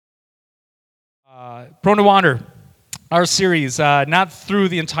Prone to Wander, our series, not through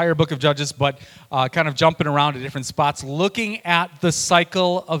the entire book of Judges, but kind of jumping around to different spots, looking at the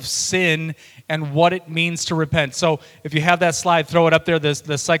cycle of sin and what it means to repent. So if you have that slide, throw it up there,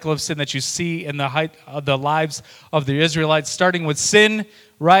 the cycle of sin that you see in the lives of the Israelites, starting with sin,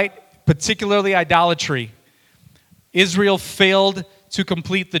 right? Particularly idolatry. Israel failed to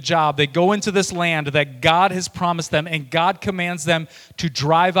complete the job. They go into this land that God has promised them, and God commands them to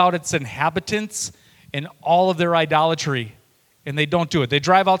drive out its inhabitants in all of their idolatry. And they don't do it. They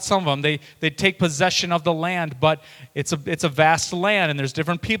drive out some of them. They take possession of the land, but it's a vast land, and there's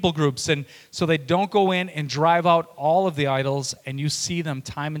different people groups. And so they don't go in and drive out all of the idols, and you see them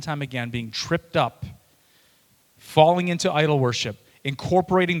time and time again being tripped up, falling into idol worship,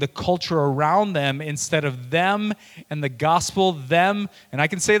 incorporating the culture around them instead of them and the gospel, them. And I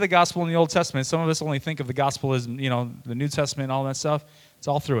can say the gospel in the Old Testament. Some of us only think of the gospel as, the New Testament and all that stuff. It's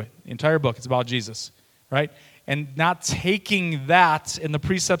all through it. The entire book, it's about Jesus, right? And not taking that in the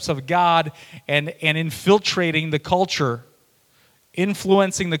precepts of God and infiltrating the culture,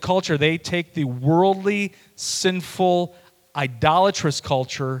 influencing the culture. They take the worldly, sinful, idolatrous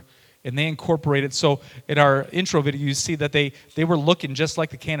culture and they incorporate it. So in our intro video, you see that they were looking just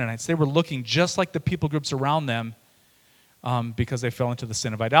like the Canaanites. They were looking just like the people groups around them because they fell into the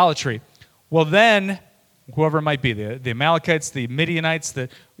sin of idolatry. Well, then, whoever it might be, the Amalekites, the Midianites,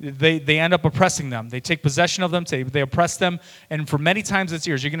 they end up oppressing them. They take possession of them. They oppress them. And for many times this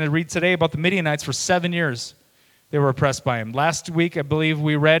year, you're going to read today about the Midianites for 7 years. They were oppressed by him. Last week, I believe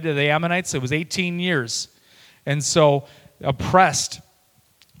we read the Ammonites. It was 18 years. And so oppressed.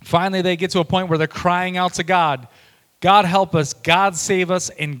 Finally, they get to a point where they're crying out to God. God help us, God save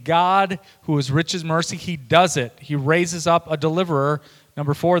us, and God, who is rich in mercy, He does it. He raises up a deliverer.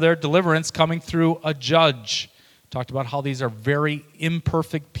 Number 4 there, deliverance coming through a judge. Talked about how these are very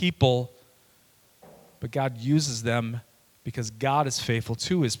imperfect people, but God uses them because God is faithful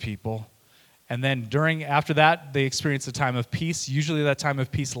to His people. And then after that, they experience a time of peace. Usually that time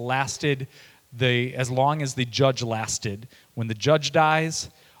of peace lasted as long as the judge lasted. When the judge dies,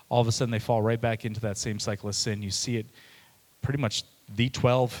 all of a sudden they fall right back into that same cycle of sin. You see it pretty much the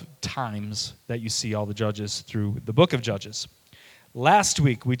 12 times that you see all the judges through the book of Judges. Last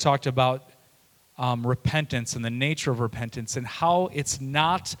week we talked about repentance and the nature of repentance and how it's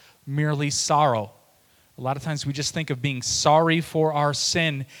not merely sorrow. A lot of times we just think of being sorry for our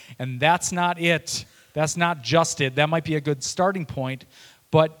sin, and that's not it. That's not just it. That might be a good starting point,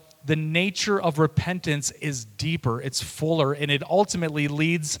 but the nature of repentance is deeper, it's fuller, and it ultimately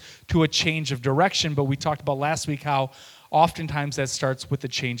leads to a change of direction. But we talked about last week how oftentimes that starts with a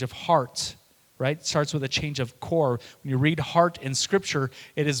change of heart, right? It starts with a change of core. When you read heart in Scripture,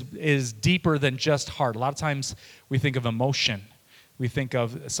 it is deeper than just heart. A lot of times we think of emotion. We think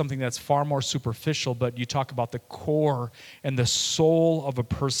of something that's far more superficial, but you talk about the core and the soul of a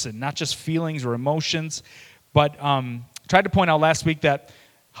person, not just feelings or emotions. But tried to point out last week that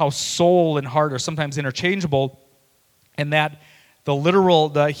how soul and heart are sometimes interchangeable, and that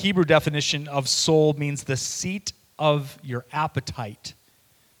the Hebrew definition of soul means the seat of your appetite.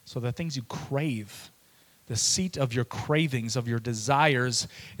 So the things you crave, the seat of your cravings, of your desires.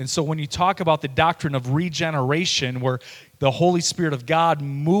 And so when you talk about the doctrine of regeneration, where the Holy Spirit of God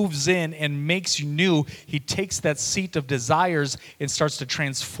moves in and makes you new, He takes that seat of desires and starts to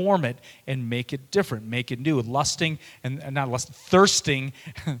transform it and make it different, make it new. Thirsting,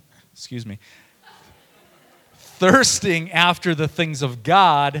 excuse me, thirsting after the things of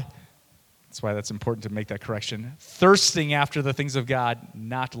God. That's why that's important to make that correction. Thirsting after the things of God,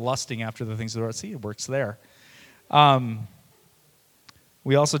 not lusting after the things of the world. See, it works there.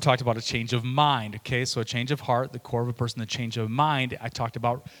 We also talked about a change of mind, okay? So a change of heart, the core of a person, the change of mind. I talked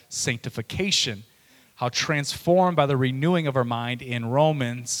about sanctification, how transformed by the renewing of our mind in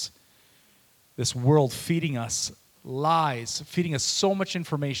Romans, this world feeding us lies, feeding us so much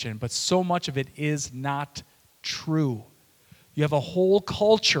information, but so much of it is not true. You have a whole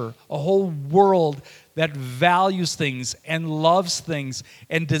culture, a whole world that values things and loves things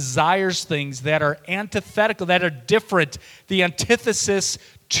and desires things that are antithetical, that are different, the antithesis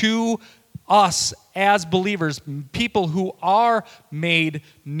to us as believers, people who are made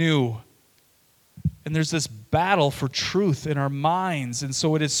new. And there's this battle for truth in our minds. And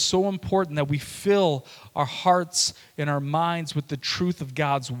so it is so important that we fill our hearts and our minds with the truth of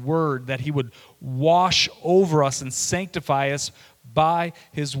God's word, that He would wash over us and sanctify us by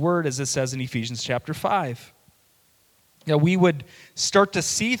His word, as it says in Ephesians chapter 5. That we would start to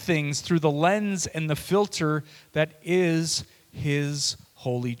see things through the lens and the filter that is His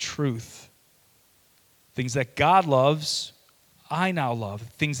holy truth. Things that God loves, I now love.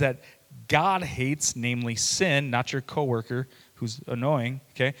 Things that God hates, namely sin, not your coworker who's annoying,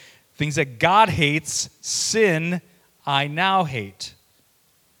 okay? Things that God hates, sin, I now hate.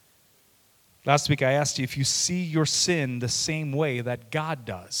 Last week I asked you if you see your sin the same way that God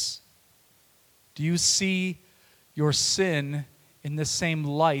does. Do you see your sin in the same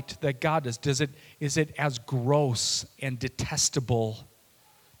light that God does? Is it as gross and detestable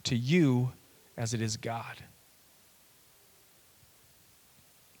to you as it is God?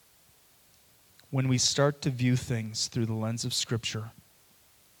 When we start to view things through the lens of Scripture,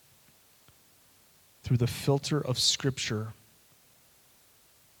 through the filter of Scripture,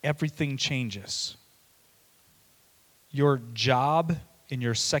 everything changes. Your job in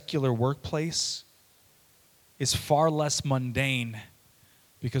your secular workplace is far less mundane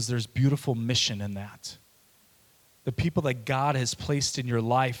because there's beautiful mission in that. The people that God has placed in your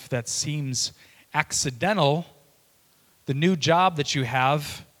life that seems accidental, the new job that you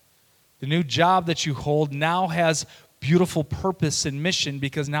have, the new job that you hold now has beautiful purpose and mission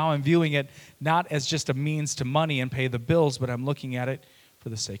because now I'm viewing it not as just a means to money and pay the bills, but I'm looking at it for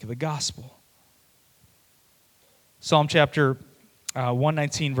the sake of the gospel. Psalm chapter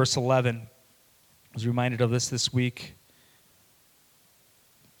 119, verse 11. I was reminded of this week.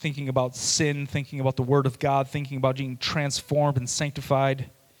 Thinking about sin, thinking about the Word of God, thinking about being transformed and sanctified.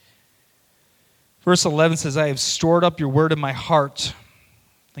 Verse 11 says, I have stored up your word in my heart.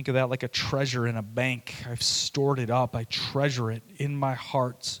 Think of that like a treasure in a bank. I've stored it up. I treasure it in my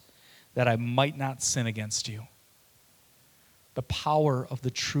heart that I might not sin against you. The power of the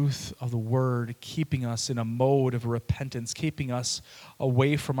truth of the word keeping us in a mode of repentance, keeping us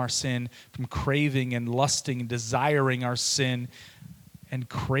away from our sin, from craving and lusting and desiring our sin and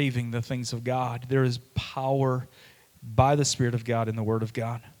craving the things of God. There is power by the Spirit of God in the Word of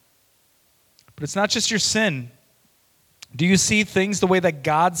God. But it's not just your sin. Do you see things the way that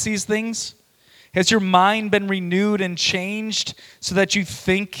God sees things? Has your mind been renewed and changed so that you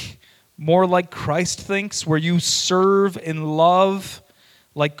think more like Christ thinks, where you serve and love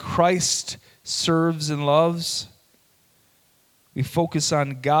like Christ serves and loves? We focus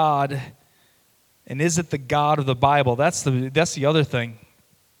on God, and is it the God of the Bible? That's the other thing.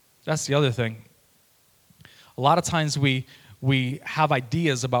 That's the other thing. A lot of times we have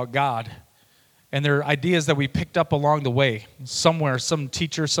ideas about God, and they're ideas that we picked up along the way. Somewhere, some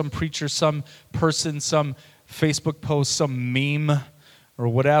teacher, some preacher, some person, some Facebook post, some meme, or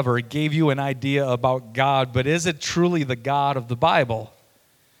whatever. It gave you an idea about God, but is it truly the God of the Bible?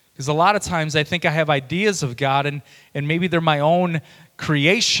 Because a lot of times I think I have ideas of God, and maybe they're my own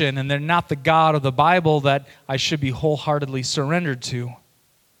creation, and they're not the God of the Bible that I should be wholeheartedly surrendered to.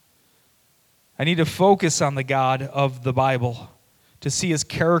 I need to focus on the God of the Bible to see his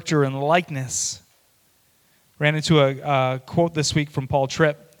character and likeness. Ran into a quote this week from Paul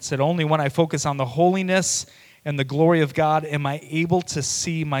Tripp. It said, only when I focus on the holiness and the glory of God am I able to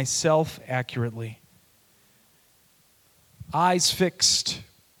see myself accurately. Eyes fixed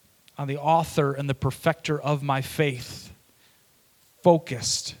on the author and the perfecter of my faith.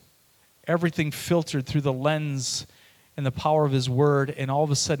 Focused. Everything filtered through the lens and the power of his word, and all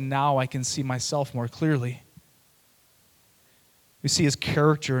of a sudden now I can see myself more clearly. We see his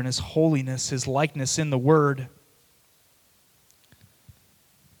character and his holiness, his likeness in the word.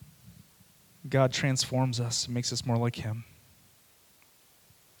 God transforms us and makes us more like him.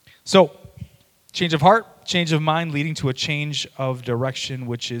 So, change of heart, change of mind, leading to a change of direction,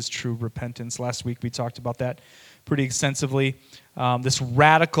 which is true repentance. Last week we talked about that pretty extensively. This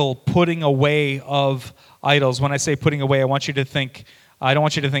radical putting away of idols. When I say putting away, I don't want you to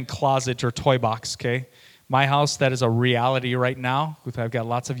think closet or toy box, okay? My house, that is a reality right now. I've got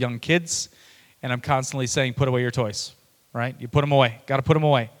lots of young kids, and I'm constantly saying, put away your toys, right? You put them away. Got to put them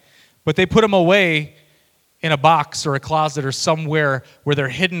away. But they put them away in a box or a closet or somewhere where they're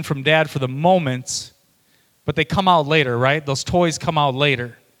hidden from dad for the moment, but they come out later, right? Those toys come out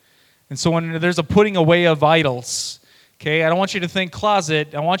later. And so when there's a putting away of idols, okay, I don't want you to think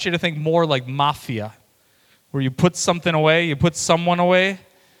closet. I want you to think more like mafia, where you put something away, you put someone away.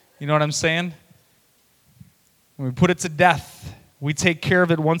 You know what I'm saying? When we put it to death, we take care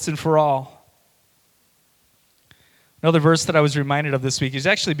of it once and for all. Another verse that I was reminded of this week is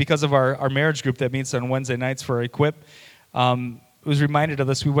actually because of our marriage group that meets on Wednesday nights for Equip. I was reminded of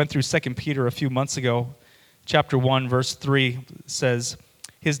this. We went through 2 Peter a few months ago. Chapter 1, verse 3 says,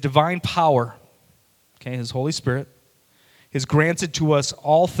 his divine power, okay, his Holy Spirit, is granted to us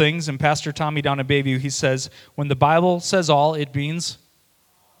all things. And Pastor Tommy down at Bayview, he says, when the Bible says all, it means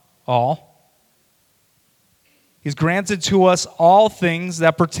all. He's granted to us all things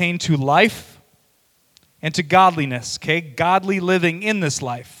that pertain to life and to godliness, okay? Godly living in this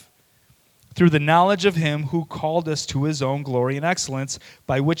life. through the knowledge of him who called us to his own glory and excellence,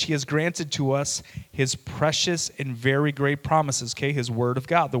 by which he has granted to us his precious and very great promises, okay, his word of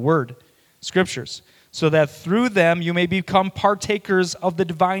God, the word, scriptures, so that through them you may become partakers of the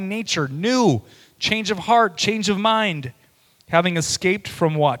divine nature, new, change of heart, change of mind, having escaped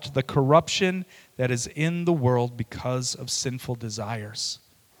from what? The corruption that is in the world because of sinful desires.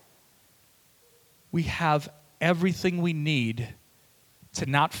 We have everything we need to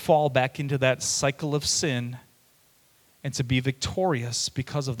not fall back into that cycle of sin and to be victorious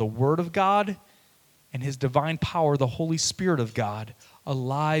because of the Word of God and his divine power, the Holy Spirit of God,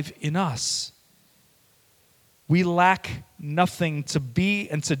 alive in us. We lack nothing to be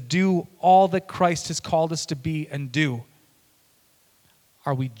and to do all that Christ has called us to be and do.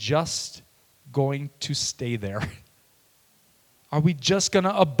 Are we just going to stay there? Are we just going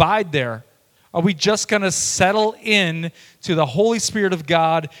to abide there? Are we just going to settle in to the Holy Spirit of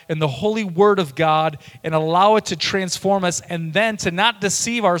God and the Holy Word of God and allow it to transform us, and then to not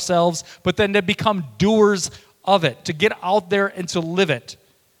deceive ourselves, but then to become doers of it, to get out there and to live it?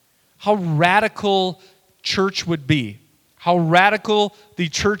 How radical church would be. How radical the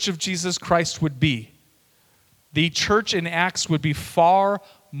Church of Jesus Christ would be. The church in Acts would be far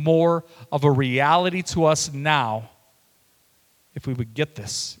more of a reality to us now if we would get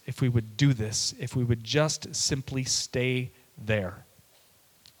this, if we would do this, if we would just simply stay there.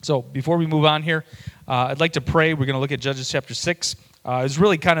 So before we move on here, I'd like to pray. We're going to look at Judges chapter 6. It was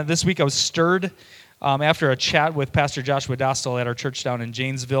really kind of this week I was stirred after a chat with Pastor Joshua Dostal at our church down in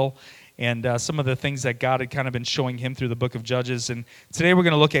Janesville, and some of the things that God had kind of been showing him through the book of Judges. And today we're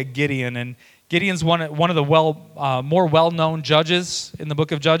going to look at Gideon. And Gideon's one of the more well-known judges in the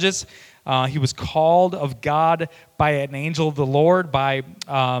book of Judges. He was called of God by an angel of the Lord, by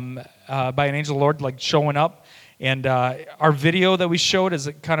an angel of the Lord, like showing up. And our video that we showed is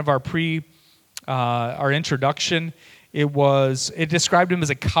kind of our introduction. It described him as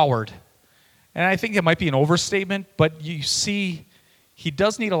a coward, and I think it might be an overstatement. But you see, he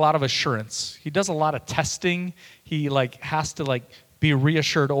does need a lot of assurance. He does a lot of testing. He has to be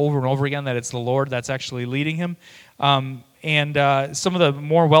reassured over and over again that it's the Lord that's actually leading him. And some of the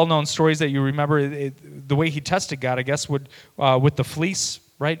more well-known stories that you remember, the way he tested God, I guess, would with the fleece,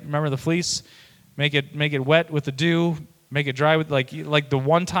 right? Remember the fleece? Make it wet with the dew, make it dry with like the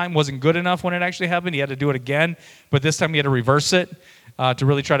one time wasn't good enough when it actually happened. He had to do it again, but this time he had to reverse it to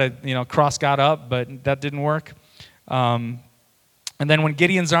really try to cross God up, but that didn't work. And then when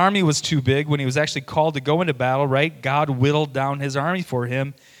Gideon's army was too big, when he was actually called to go into battle, right? God whittled down his army for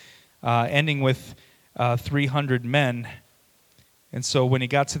him, ending with 300 men. And so when he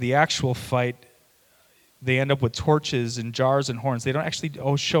got to the actual fight, they end up with torches and jars and horns. They don't actually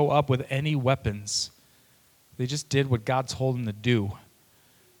show up with any weapons. They just did what God told them to do.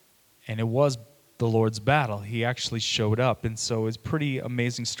 And it was the Lord's battle. He actually showed up. And so it's pretty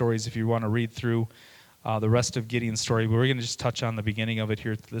amazing stories if you want to read through the rest of Gideon's story. But we're going to just touch on the beginning of it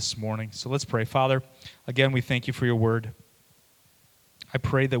here this morning. So let's pray. Father, again, we thank you for your word. I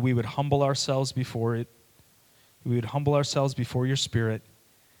pray that we would humble ourselves before it. We would humble ourselves before your Spirit,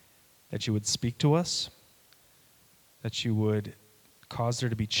 that you would speak to us, that you would cause there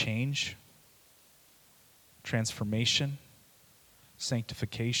to be change, transformation,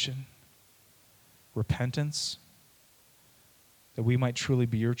 sanctification, repentance, that we might truly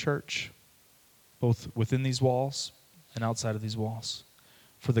be your church, both within these walls and outside of these walls,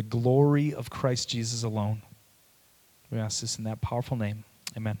 for the glory of Christ Jesus alone. We ask this in that powerful name.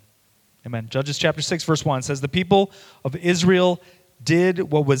 Amen. Amen. Judges chapter 6, verse 1 says, "The people of Israel did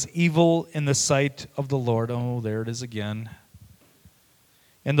what was evil in the sight of the Lord." Oh, there it is again.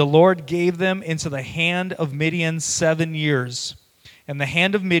 "And the Lord gave them into the hand of Midian 7 years. And the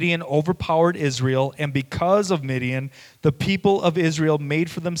hand of Midian overpowered Israel, and because of Midian, the people of Israel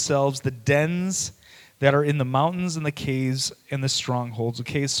made for themselves the dens that are in the mountains and the caves and the strongholds."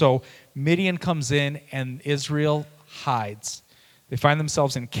 Okay, so Midian comes in and Israel hides. They find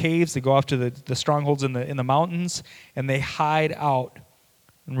themselves in caves. They go off to the strongholds in the mountains, and they hide out.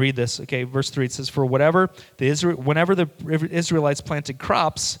 And read this. Okay, verse 3, it says, "For whenever the Israelites planted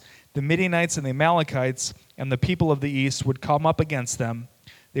crops, the Midianites and the Amalekites and the people of the east would come up against them.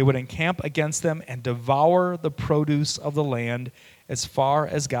 They would encamp against them and devour the produce of the land as far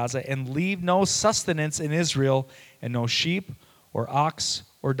as Gaza, and leave no sustenance in Israel, and no sheep or ox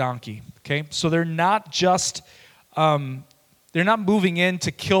or donkey." Okay, so they're not just they're not moving in to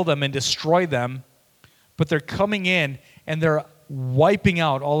kill them and destroy them, but they're coming in and they're wiping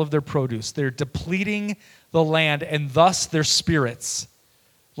out all of their produce. They're depleting the land and thus their spirits.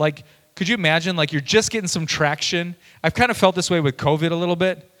 Like, could you imagine, like, you're just getting some traction? I've kind of felt this way with COVID a little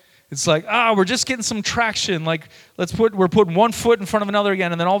bit. It's like, we're just getting some traction. Like, we're putting one foot in front of another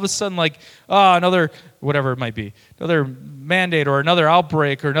again, and then all of a sudden, like, another, whatever it might be, another mandate or another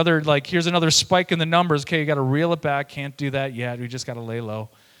outbreak or another, like, here's another spike in the numbers. Okay, you got to reel it back. Can't do that yet. We just got to lay low.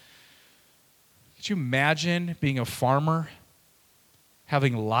 Could you imagine being a farmer,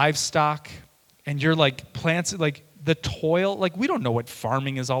 having livestock, and you're like plants, like the toil, like we don't know what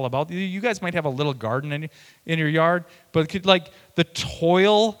farming is all about. You guys might have a little garden in your yard, but could like the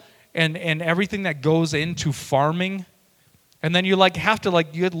toil and everything that goes into farming, and then you like have to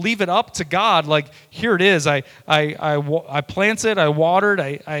like you leave it up to God. Like here it is. I planted, I watered,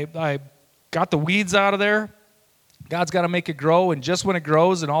 I got the weeds out of there. God's got to make it grow, and just when it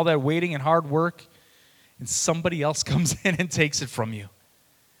grows and all that waiting and hard work, and somebody else comes in and takes it from you.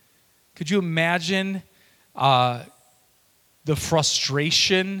 Could you imagine the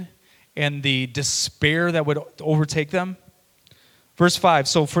frustration and the despair that would overtake them? Verse 5,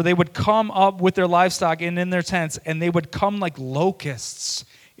 so for they would come up with their livestock and in their tents, and they would come like locusts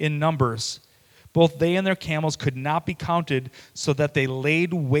in numbers. Both they and their camels could not be counted, so that they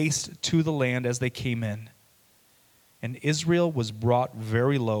laid waste to the land as they came in. And Israel was brought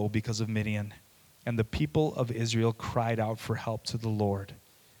very low because of Midian, and the people of Israel cried out for help to the Lord.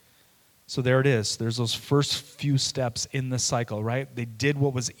 So there it is. There's those first few steps in the cycle, right? They did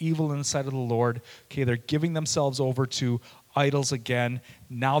what was evil in the sight of the Lord. Okay, they're giving themselves over to idols again.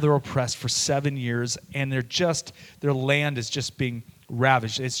 Now they're oppressed for 7 years, and their land is just being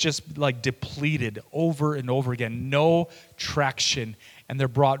ravaged. It's just like depleted over and over again. No traction, and they're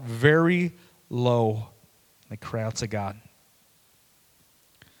brought very low. They cry out to God.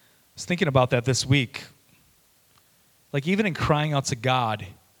 I was thinking about that this week. Like even in crying out to God,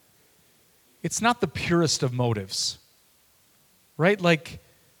 it's not the purest of motives, right? Like,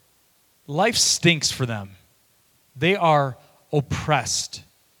 life stinks for them. They are oppressed.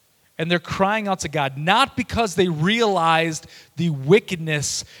 And they're crying out to God, not because they realized the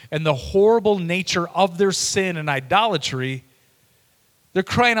wickedness and the horrible nature of their sin and idolatry. They're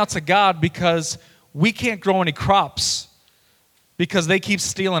crying out to God because we can't grow any crops because they keep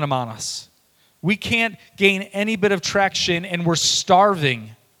stealing them on us. We can't gain any bit of traction, and we're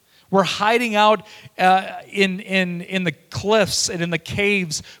starving. We're hiding out in the cliffs and in the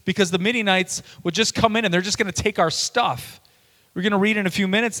caves because the Midianites would just come in and they're just going to take our stuff. We're going to read in a few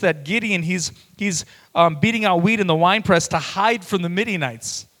minutes that Gideon, he's beating out wheat in the winepress to hide from the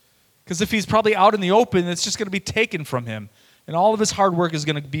Midianites. Because if he's probably out in the open, it's just going to be taken from him. And all of his hard work is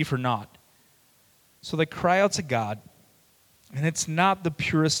going to be for naught. So they cry out to God. And it's not the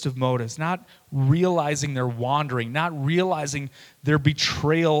purest of motives, not realizing their wandering, not realizing their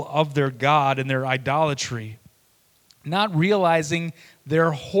betrayal of their God and their idolatry, not realizing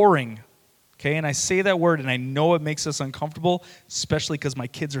their whoring. Okay, and I say that word, and I know it makes us uncomfortable, especially because my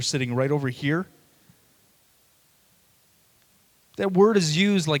kids are sitting right over here. That word is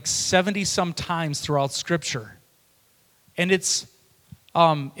used like 70-some times throughout Scripture. And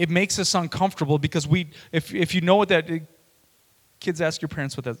it makes us uncomfortable because if you know what that... Kids, ask your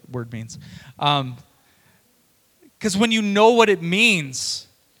parents what that word means. Because when you know what it means,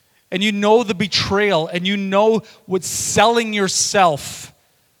 and you know the betrayal, and you know what selling yourself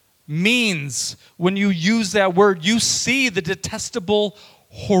means, when you use that word, you see the detestable,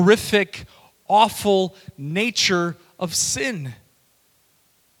 horrific, awful nature of sin.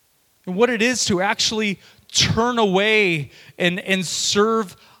 And what it is to actually turn away and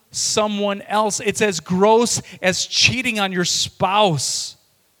serve someone else. It's as gross as cheating on your spouse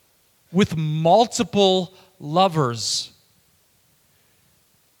with multiple lovers.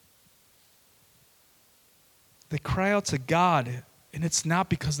 They cry out to God, and it's not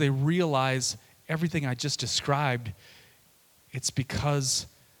because they realize everything I just described. It's because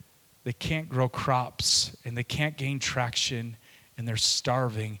they can't grow crops, and they can't gain traction, and they're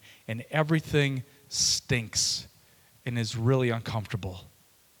starving, and everything stinks and is really uncomfortable.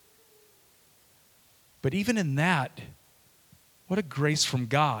 But even in that, what a grace from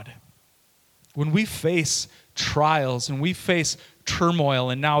God. When we face trials and we face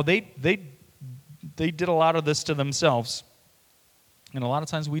turmoil, and now they did a lot of this to themselves, and a lot of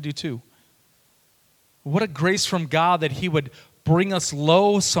times we do too. What a grace from God that He would bring us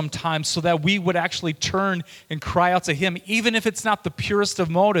low sometimes so that we would actually turn and cry out to Him, even if it's not the purest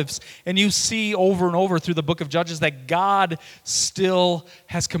of motives. And you see over and over through the book of Judges that God still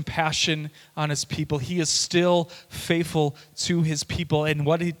has compassion on His people. He is still faithful to His people. And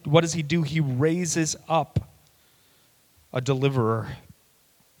what does He do? He raises up a deliverer,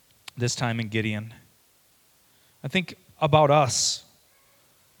 this time in Gideon. I think about us.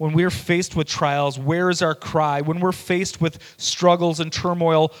 when we're faced with trials, where is our cry? When we're faced with struggles and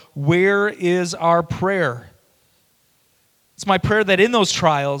turmoil, where is our prayer? It's my prayer that in those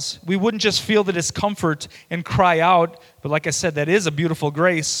trials, we wouldn't just feel the discomfort and cry out, but like I said, that is a beautiful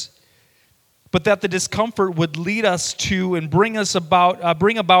grace, but that the discomfort would lead us to and bring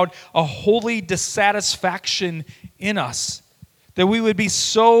about a holy dissatisfaction in us. That we would be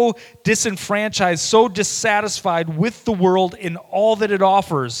so disenfranchised, so dissatisfied with the world in all that it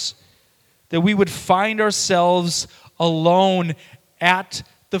offers, that we would find ourselves alone at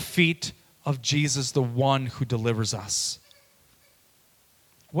the feet of Jesus, the one who delivers us.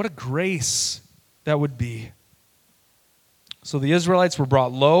 What a grace that would be. So the Israelites were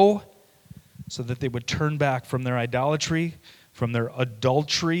brought low so that they would turn back from their idolatry, from their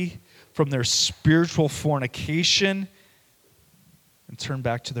adultery, from their spiritual fornication, and turn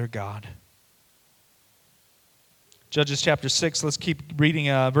back to their God. Judges chapter 6, let's keep reading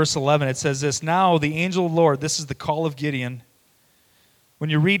verse 11. It says this, "Now the angel of the Lord," this is the call of Gideon. When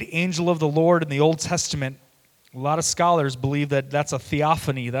you read angel of the Lord in the Old Testament, a lot of scholars believe that that's a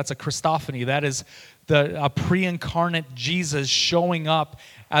theophany, that's a Christophany. That is a pre-incarnate Jesus showing up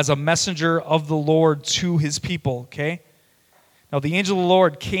as a messenger of the Lord to his people, okay? Now the angel of the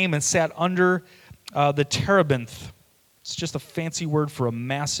Lord came and sat under the terebinth. It's just a fancy word for a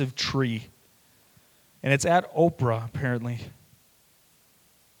massive tree. And it's at Ophrah, apparently,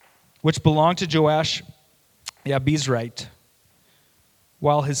 which belonged to Joash the Abiezrite,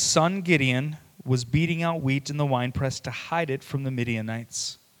 while his son Gideon was beating out wheat in the winepress to hide it from the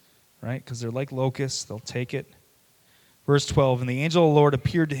Midianites. Right? Because they're like locusts, they'll take it. Verse 12, "And the angel of the Lord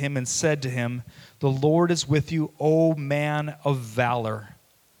appeared to him and said to him, 'The Lord is with you, O man of valor.'"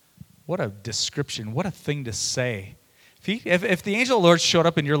 What a description, what a thing to say. If the angel of the Lord showed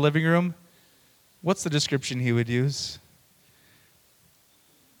up in your living room, what's the description he would use?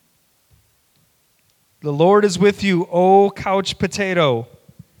 "The Lord is with you, O couch potato."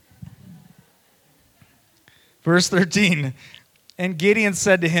 Verse 13, "And Gideon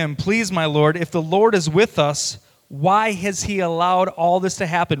said to him, 'Please, my Lord, if the Lord is with us, why has he allowed all this to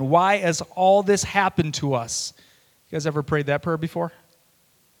happen? Why has all this happened to us?'" You guys ever prayed that prayer before?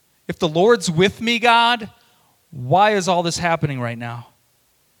 If the Lord's with me, God, why is all this happening right now?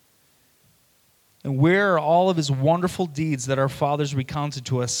 And where are all of his wonderful deeds that our fathers recounted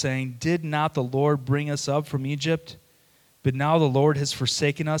to us, saying, 'Did not the Lord bring us up from Egypt? But now the Lord has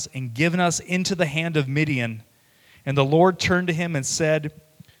forsaken us and given us into the hand of Midian.' And the Lord turned to him and said,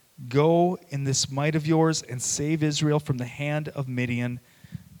 'Go in this might of yours and save Israel from the hand of Midian.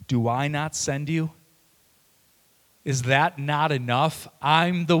 Do I not send you?'" Is that not enough?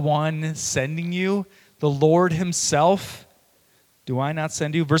 I'm the one sending you, the Lord himself. Do I not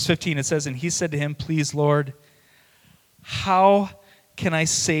send you? Verse 15, it says, "And he said to him, 'Please, Lord, how can I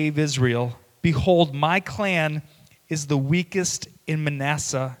save Israel? Behold, my clan is the weakest in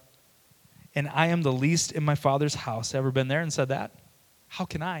Manasseh, and I am the least in my father's house.'" Ever been there and said that? How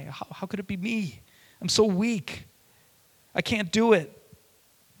can I? How could it be me? I'm so weak. I can't do it.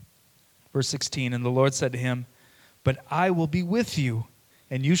 Verse 16, "And the Lord said to him, 'But I will be with you,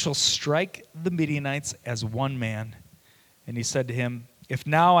 and you shall strike the Midianites as one man.' And he said to him, 'If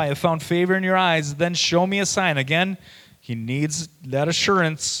now I have found favor in your eyes, then show me a sign.'" Again, he needs that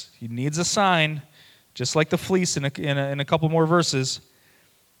assurance. He needs a sign, just like the fleece in a couple more verses.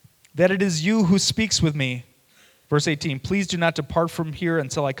 "That it is you who speaks with me." Verse 18, "Please do not depart from here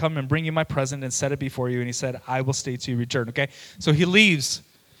until I come and bring you my present and set it before you." And he said, "I will stay till you return." Okay, so he leaves,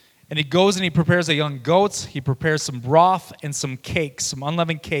 and he goes and he prepares a young goat. He prepares some broth and some cakes, some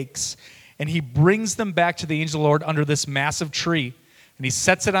unleavened cakes, and he brings them back to the angel of the Lord under this massive tree. And he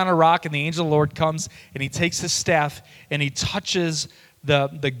sets it on a rock, and the angel of the Lord comes, and he takes his staff, and he touches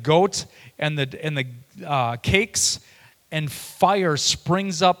the goat and the cakes, and fire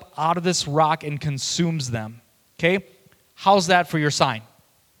springs up out of this rock and consumes them. Okay? How's that for your sign?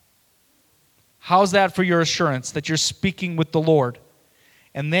 How's that for your assurance that you're speaking with the Lord?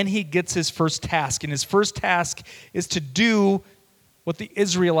 And then he gets his first task, and his first task is to do what the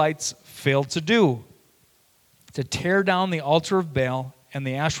Israelites failed to do, to tear down the altar of Baal and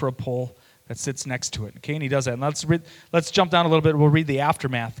the Asherah pole that sits next to it. Okay, and he does that. And let's jump down a little bit. We'll read the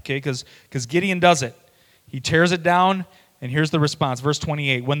aftermath, okay, because Gideon does it. He tears it down, and here's the response. Verse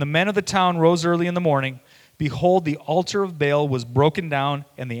 28, "When the men of the town rose early in the morning, behold, the altar of Baal was broken down,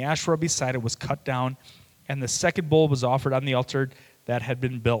 and the Asherah beside it was cut down, and the second bull was offered on the altar that had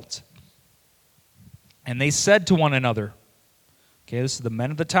been built. And they said to one another," okay, this is the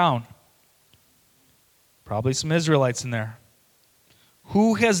men of the town, probably some Israelites in there,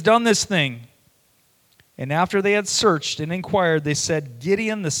 "Who has done this thing?" And after they had searched and inquired, they said,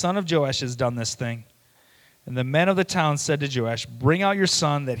 Gideon, the son of Joash, has done this thing. And the men of the town said to Joash, bring out your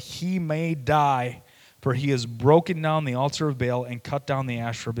son that he may die, for he has broken down the altar of Baal and cut down the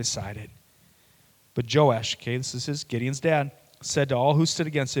Asherah beside it. But Joash, okay, this is Gideon's dad, said to all who stood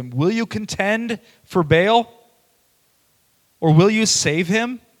against him, will you contend for Baal? Or will you save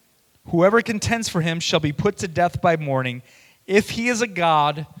him? Whoever contends for him shall be put to death by morning. If he is a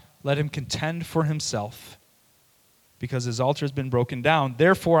god, let him contend for himself, because his altar has been broken down.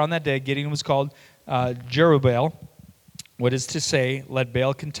 Therefore, on that day, Gideon was called Jerubbaal, what is to say, let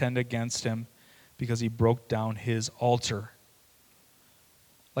Baal contend against him, because he broke down his altar.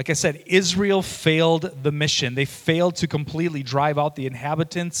 Like I said, Israel failed the mission. They failed to completely drive out the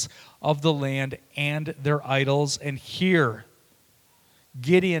inhabitants of the land and their idols. And here,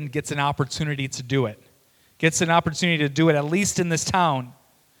 Gideon gets an opportunity to do it. Gets an opportunity to do it, at least in this town.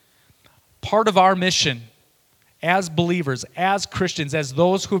 Part of our mission as believers, as Christians, as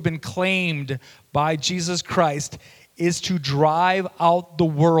those who have been claimed by Jesus Christ, is to drive out the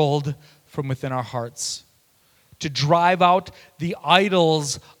world from within our hearts. To drive out the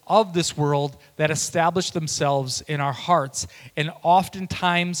idols of this world that establish themselves in our hearts. And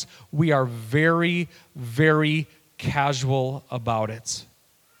oftentimes, we are very, very casual about it.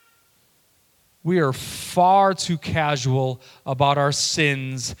 We are far too casual about our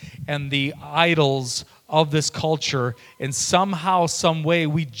sins and the idols of this culture, and somehow, some way,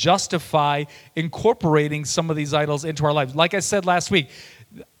 we justify incorporating some of these idols into our lives. Like I said last week,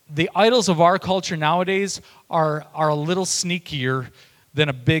 the idols of our culture nowadays are a little sneakier than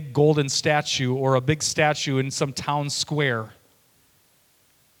a big golden statue or a big statue in some town square.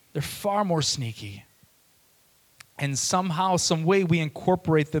 They're far more sneaky. And somehow, some way, we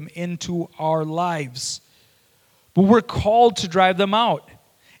incorporate them into our lives. But we're called to drive them out.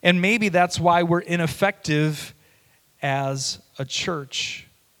 And maybe that's why we're ineffective as a church.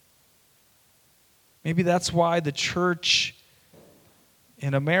 Maybe that's why the church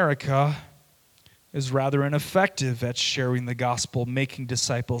in America is rather ineffective at sharing the gospel, making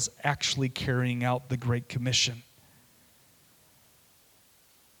disciples, actually carrying out the Great Commission.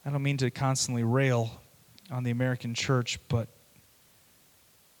 I don't mean to constantly rail on the American church, but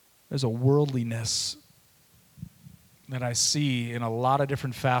there's a worldliness that I see in a lot of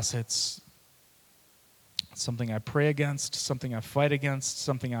different facets. Something I pray against, something I fight against,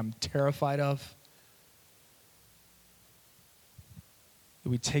 something I'm terrified of.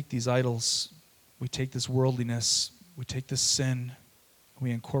 We take these idols, we take this worldliness, we take this sin,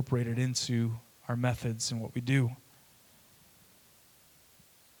 we incorporate it into our methods and what we do.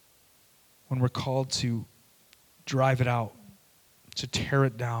 When we're called to drive it out, to tear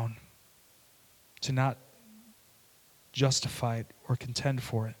it down, to not justify it or contend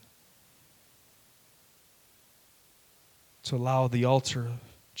for it, to allow the altar of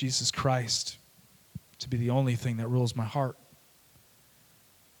Jesus Christ to be the only thing that rules my heart,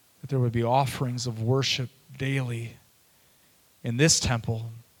 that there would be offerings of worship daily in this temple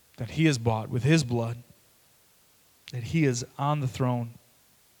that he has bought with his blood, that he is on the throne,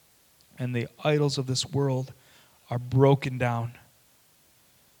 and the idols of this world are broken down.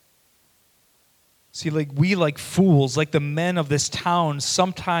 See, like fools, like the men of this town,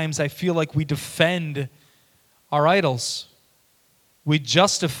 sometimes I feel like we defend our idols. We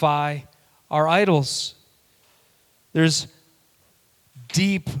justify our idols. There's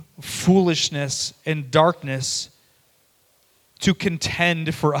deep foolishness and darkness to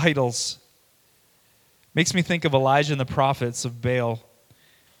contend for idols. Makes me think of Elijah and the prophets of Baal.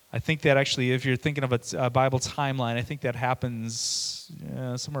 I think that actually, if you're thinking of a Bible timeline, I think that happens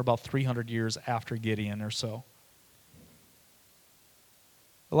somewhere about 300 years after Gideon or so.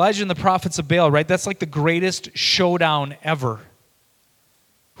 Elijah and the prophets of Baal, right? That's like the greatest showdown ever.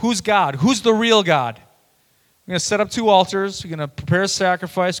 Who's God? Who's the real God? We're going to set up 2 altars. We're going to prepare a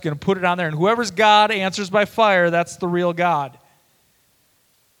sacrifice. We're going to put it on there. And whoever's God answers by fire, that's the real God.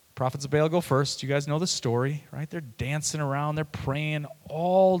 Prophets of Baal go first. You guys know the story, right? They're dancing around. They're praying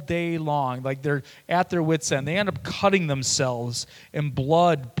all day long. Like they're at their wits' end. They end up cutting themselves and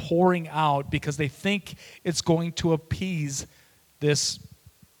blood pouring out because they think it's going to appease this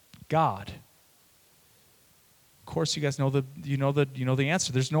God. Of course, you guys know the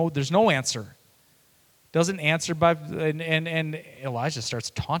answer. There's no answer. Doesn't answer by and Elijah starts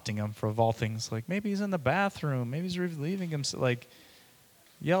taunting him for of all things. Like maybe he's in the bathroom. Maybe he's relieving himself. Like,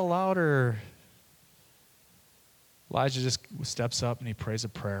 yell louder. Elijah just steps up and he prays a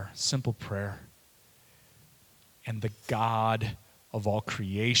prayer, simple prayer. And the God of all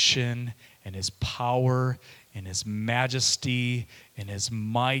creation and his power and his majesty and his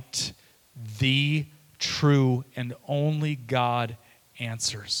might, the true, and only God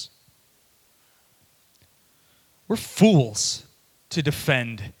answers. We're fools to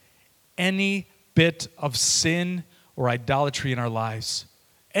defend any bit of sin or idolatry in our lives.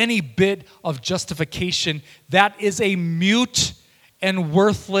 Any bit of justification that is a mute and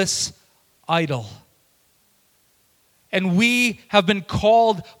worthless idol. And we have been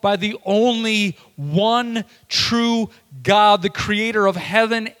called by the only one true God, the creator of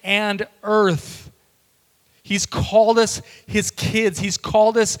heaven and earth. He's called us his kids. He's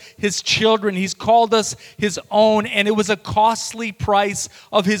called us his children. He's called us his own. And it was a costly price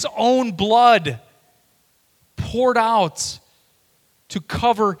of his own blood poured out to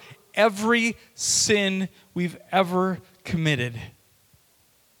cover every sin we've ever committed.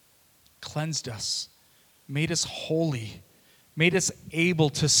 Cleansed us, made us holy, made us able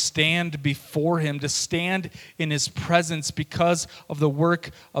to stand before him, to stand in his presence because of the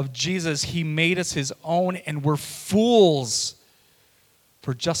work of Jesus. He made us his own, and we're fools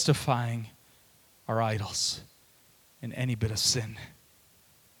for justifying our idols in any bit of sin.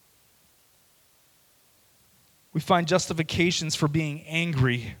 We find justifications for being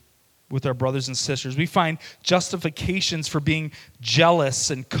angry with our brothers and sisters. We find justifications for being jealous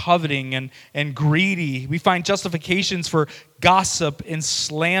and coveting and greedy. We find justifications for gossip and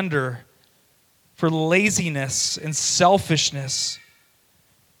slander, for laziness and selfishness.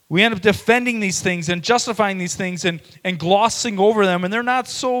 We end up defending these things and justifying these things and glossing over them, and they're not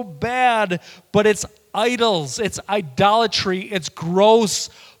so bad, but it's idols, it's idolatry, it's gross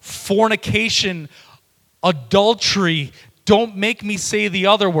fornication, adultery. Don't make me say the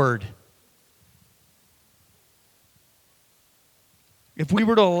other word. If we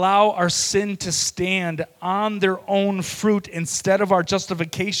were to allow our sin to stand on their own fruit instead of our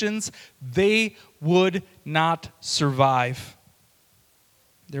justifications, they would not survive.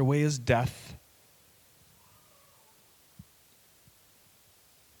 Their way is death.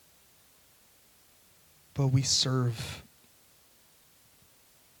 But we serve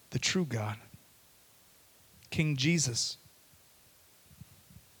the true God, King Jesus.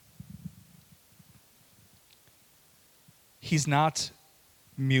 He's not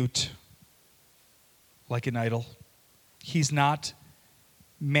mute like an idol. He's not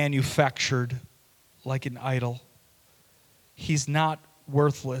manufactured like an idol. He's not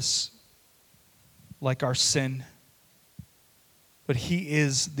worthless like our sin. But he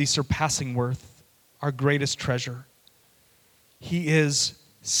is the surpassing worth, our greatest treasure. He is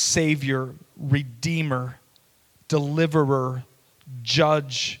Savior, Redeemer, Deliverer,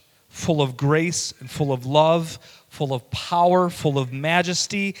 Judge, full of grace and full of love, full of power, full of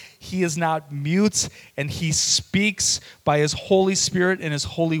majesty. He is not mute, and he speaks by his Holy Spirit and his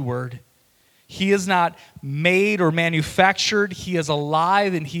holy word. He is not made or manufactured. He is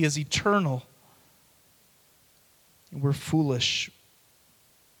alive, and he is eternal. And we're foolish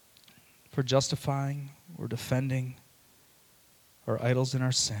for justifying or defending our idols in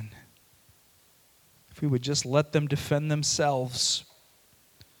our sin. If we would just let them defend themselves,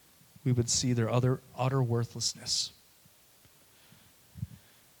 we would see their utter worthlessness.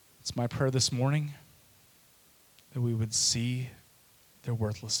 It's my prayer this morning that we would see their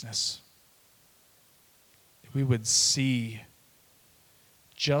worthlessness. That we would see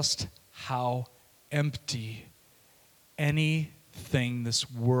just how empty anything this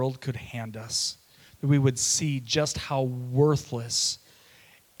world could hand us. That we would see just how worthless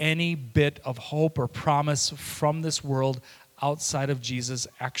any bit of hope or promise from this world outside of Jesus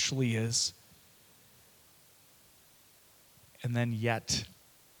actually is. And then yet,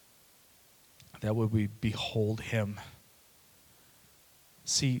 that would we behold him.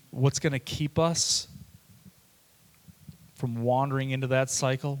 See, what's going to keep us from wandering into that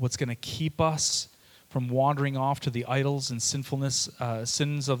cycle, what's going to keep us from wandering off to the idols and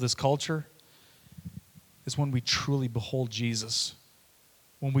sins of this culture, is when we truly behold Jesus.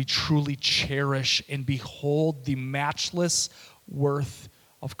 When we truly cherish and behold the matchless worth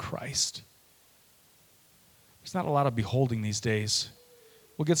of Christ. There's not a lot of beholding these days.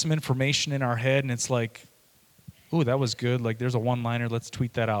 We'll get some information in our head and it's like, ooh, that was good. Like there's a one-liner, let's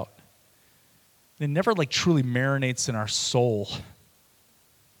tweet that out. It never like truly marinates in our soul.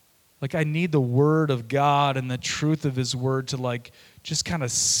 Like I need the word of God and the truth of his word to like just kind of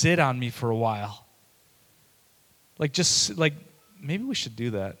sit on me for a while. Like just like, maybe we should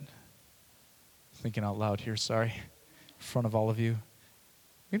do that. Thinking out loud here, sorry. In front of all of you.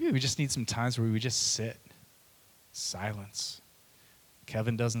 Maybe we just need some times where we just sit. Silence.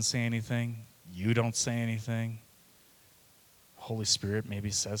 Kevin doesn't say anything. You don't say anything. Holy Spirit maybe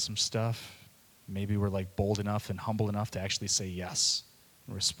says some stuff. Maybe we're like bold enough and humble enough to actually say yes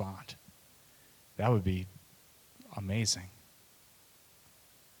and respond. That would be amazing.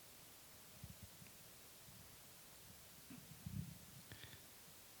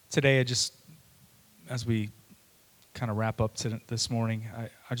 Today, as we kind of wrap up this morning,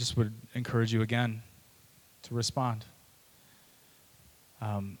 I just would encourage you again to respond.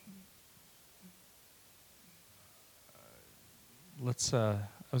 I was going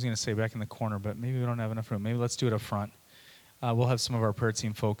to say back in the corner, but maybe we don't have enough room. Maybe let's do it up front. We'll have some of our prayer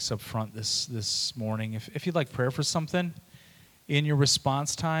team folks up front this morning. If you'd like prayer for something in your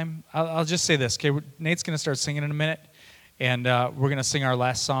response time, I'll just say this. Okay, Nate's going to start singing in a minute, and we're going to sing our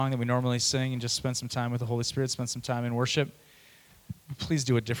last song that we normally sing and just spend some time with the Holy Spirit, spend some time in worship. Please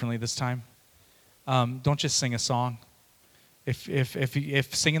do it differently this time. Don't just sing a song.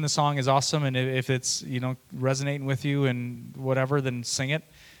 If singing the song is awesome and if it's resonating with you and whatever, then sing it.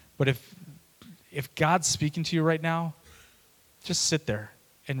 But if God's speaking to you right now, just sit there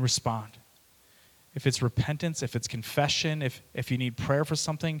and respond. If it's repentance, if it's confession, if you need prayer for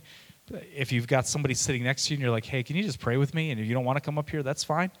something, if you've got somebody sitting next to you and you're like, hey, can you just pray with me? And if you don't want to come up here, that's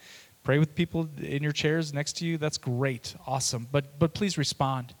fine. Pray with people in your chairs next to you. That's great. Awesome. But please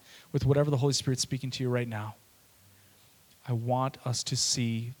respond with whatever the Holy Spirit's speaking to you right now. I want us to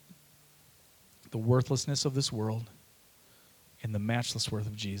see the worthlessness of this world in the matchless worth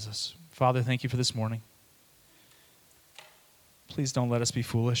of Jesus. Father, thank you for this morning. Please don't let us be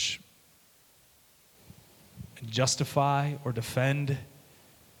foolish and justify or defend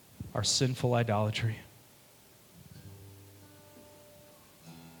our sinful idolatry.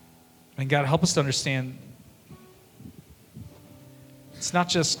 And God, help us to understand it's not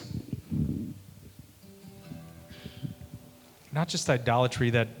just idolatry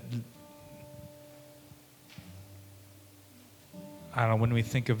that, I don't know, when we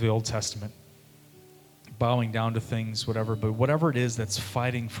think of the Old Testament, bowing down to things, whatever, but whatever it is that's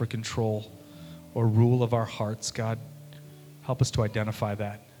fighting for control or rule of our hearts, God, help us to identify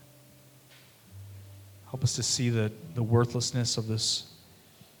that. Help us to see the worthlessness of this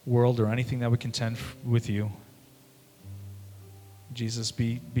world or anything that would contend with you. Jesus,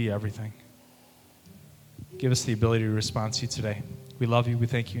 be everything. Give us the ability to respond to you today. We love you. We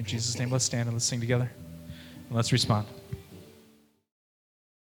thank you. In Jesus' name, let's stand and let's sing together. And let's respond.